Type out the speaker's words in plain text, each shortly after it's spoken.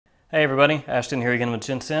Hey everybody, Ashton here again with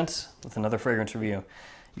Gents with another fragrance review.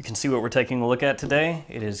 You can see what we're taking a look at today.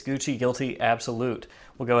 It is Gucci Guilty Absolute.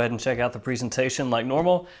 We'll go ahead and check out the presentation like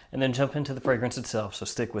normal and then jump into the fragrance itself, so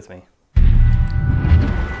stick with me.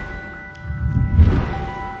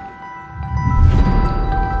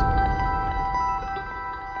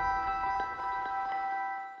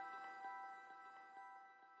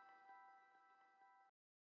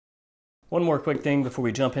 One more quick thing before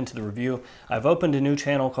we jump into the review. I've opened a new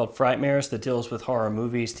channel called Frightmares that deals with horror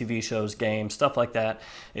movies, TV shows, games, stuff like that.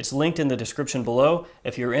 It's linked in the description below.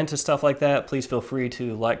 If you're into stuff like that, please feel free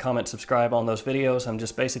to like, comment, subscribe on those videos. I'm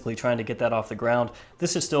just basically trying to get that off the ground.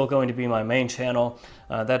 This is still going to be my main channel.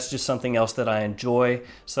 That's just something else that I enjoy,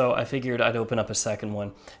 so I figured I'd open up a second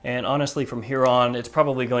one. And honestly, from here on, it's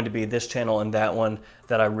probably going to be this channel and that one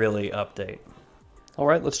that I really update. All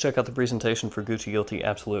right, let's check out the presentation for Gucci Guilty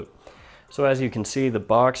Absolute. So as you can see, the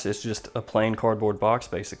box is just a plain cardboard box,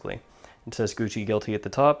 basically. It says Gucci Guilty at the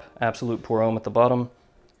top, Absolute Pour Homme at the bottom,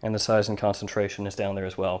 and the size and concentration is down there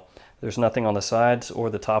as well. There's nothing on the sides or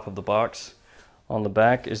the top of the box. On the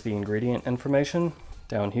back is the ingredient information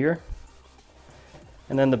down here.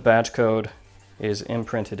 And then the batch code is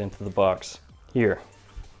imprinted into the box here.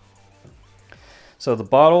 So the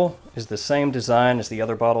bottle is the same design as the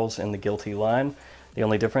other bottles in the Guilty line. The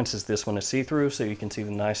only difference is this one is see-through, so you can see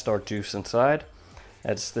the nice dark juice inside.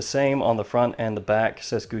 It's the same on the front and the back. It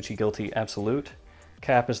says Gucci Guilty Absolute.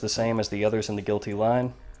 Cap is the same as the others in the Guilty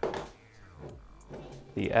line.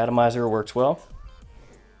 The atomizer works well.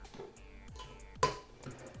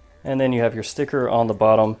 And then you have your sticker on the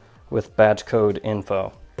bottom with batch code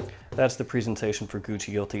info. That's the presentation for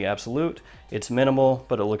Gucci Guilty Absolute. It's minimal,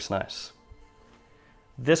 but it looks nice.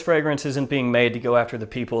 This fragrance isn't being made to go after the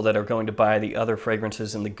people that are going to buy the other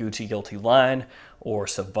fragrances in the Gucci Guilty line, or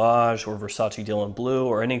Sauvage, or Versace Dylan Blue,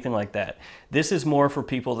 or anything like that. This is more for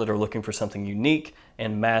people that are looking for something unique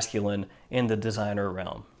and masculine in the designer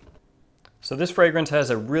realm. So this fragrance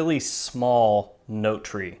has a really small note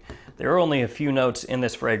tree. There are only a few notes in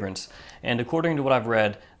this fragrance, and according to what I've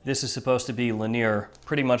read, this is supposed to be linear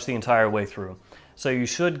pretty much the entire way through. So you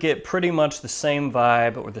should get pretty much the same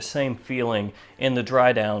vibe or the same feeling in the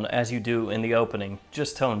dry down as you do in the opening,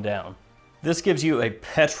 just toned down. This gives you a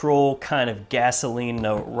petrol kind of gasoline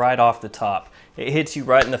note right off the top. It hits you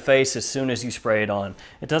right in the face as soon as you spray it on.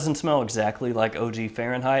 It doesn't smell exactly like OG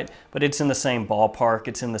Fahrenheit, but it's in the same ballpark,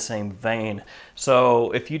 it's in the same vein.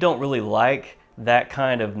 So if you don't really like that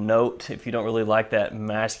kind of note, if you don't really like that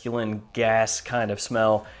masculine gas kind of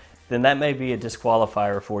smell, then that may be a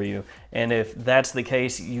disqualifier for you. And if that's the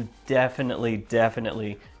case, you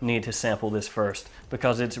definitely need to sample this first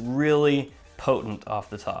because it's really potent off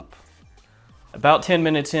the top. About 10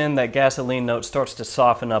 minutes in, that gasoline note starts to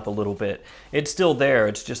soften up a little bit. It's still there,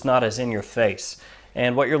 it's just not as in your face.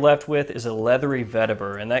 And what you're left with is a leathery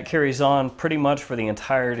vetiver, and that carries on pretty much for the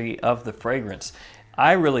entirety of the fragrance.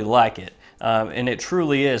 I really like it, and it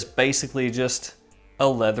truly is basically just a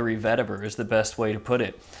leathery vetiver is the best way to put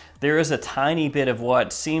it. There is a tiny bit of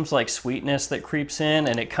what seems like sweetness that creeps in,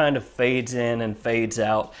 and it kind of fades in and fades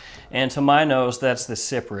out. And to my nose, that's the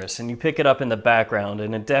cypress. And you pick it up in the background,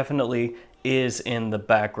 and it definitely is in the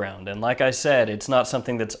background. And like I said, it's not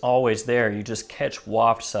something that's always there. You just catch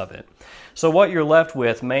wafts of it. So what you're left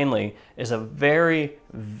with mainly is a very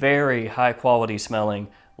high quality smelling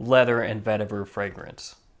leather and vetiver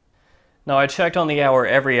fragrance. Now I checked on the hour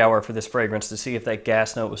every hour for this fragrance to see if that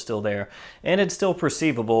gas note was still there, and it's still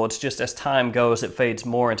perceivable. It's just as time goes it fades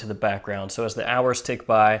more into the background. So as the hours tick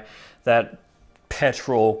by, that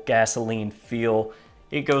petrol gasoline feel,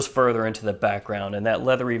 it goes further into the background, and that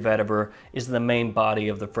leathery vetiver is the main body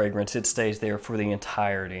of the fragrance. It stays there for the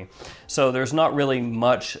entirety. So there's not really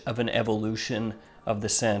much of an evolution of the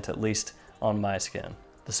scent, at least on my skin.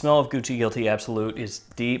 The smell of Gucci Guilty Absolute is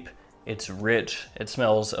deep. It's rich, it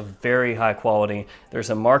smells of very high quality. There's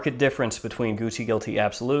a marked difference between Gucci Guilty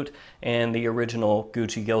Absolute and the original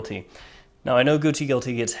Gucci Guilty. Now I know Gucci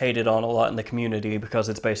Guilty gets hated on a lot in the community because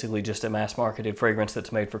it's basically just a mass marketed fragrance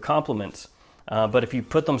that's made for compliments. But if you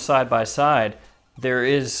put them side by side, there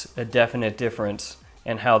is a definite difference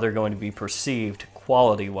in how they're going to be perceived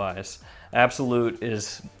quality-wise. Absolute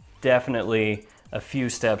is definitely a few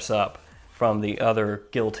steps up from the other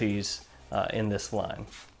Guilties in this line.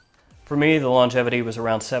 For me, the longevity was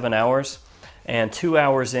around 7 hours, and 2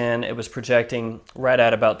 hours in, it was projecting right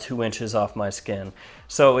at about 2 inches off my skin.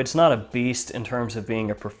 So it's not a beast in terms of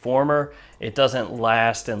being a performer. It doesn't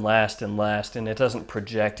last and last and last, and it doesn't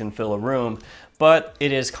project and fill a room, but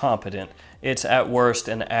it is competent. It's at worst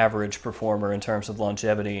an average performer in terms of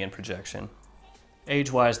longevity and projection.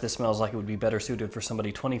 Age-wise, this smells like it would be better suited for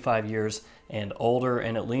somebody 25 years and older,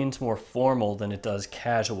 and it leans more formal than it does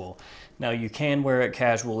casual. Now, you can wear it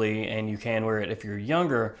casually and you can wear it if you're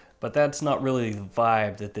younger, but that's not really the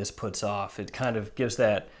vibe that this puts off. It kind of gives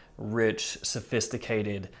that rich,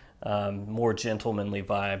 sophisticated, more gentlemanly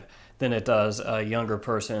vibe than it does a younger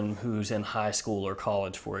person who's in high school or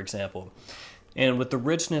college, for example. And with the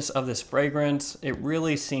richness of this fragrance, it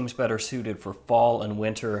really seems better suited for fall and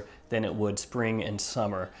winter than it would spring and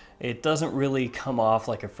summer. It doesn't really come off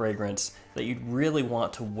like a fragrance that you'd really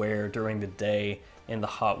want to wear during the day in the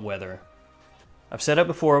hot weather. I've said it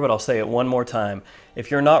before, but I'll say it one more time.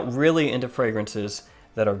 If you're not really into fragrances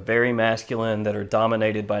that are very masculine, that are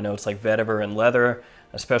dominated by notes like vetiver and leather,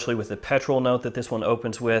 especially with the petrol note that this one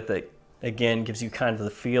opens with, that again gives you kind of the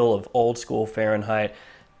feel of old school Fahrenheit,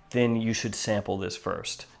 then you should sample this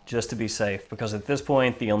first, just to be safe, because at this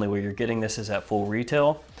point, the only way you're getting this is at full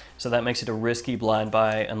retail. So that makes it a risky blind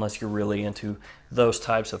buy unless you're really into those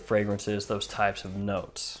types of fragrances, those types of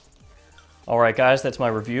notes. All right, guys, that's my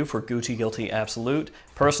review for Gucci Guilty Absolute.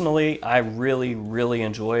 Personally, I really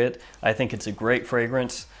enjoy it. I think it's a great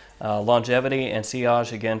fragrance. Longevity and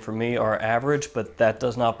sillage, again, for me are average, but that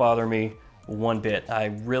does not bother me one bit. I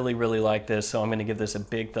really like this, so I'm going to give this a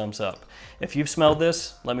big thumbs up. If you've smelled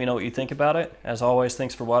this, let me know what you think about it. As always,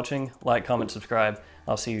 thanks for watching. Like, comment, subscribe.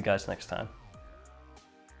 I'll see you guys next time.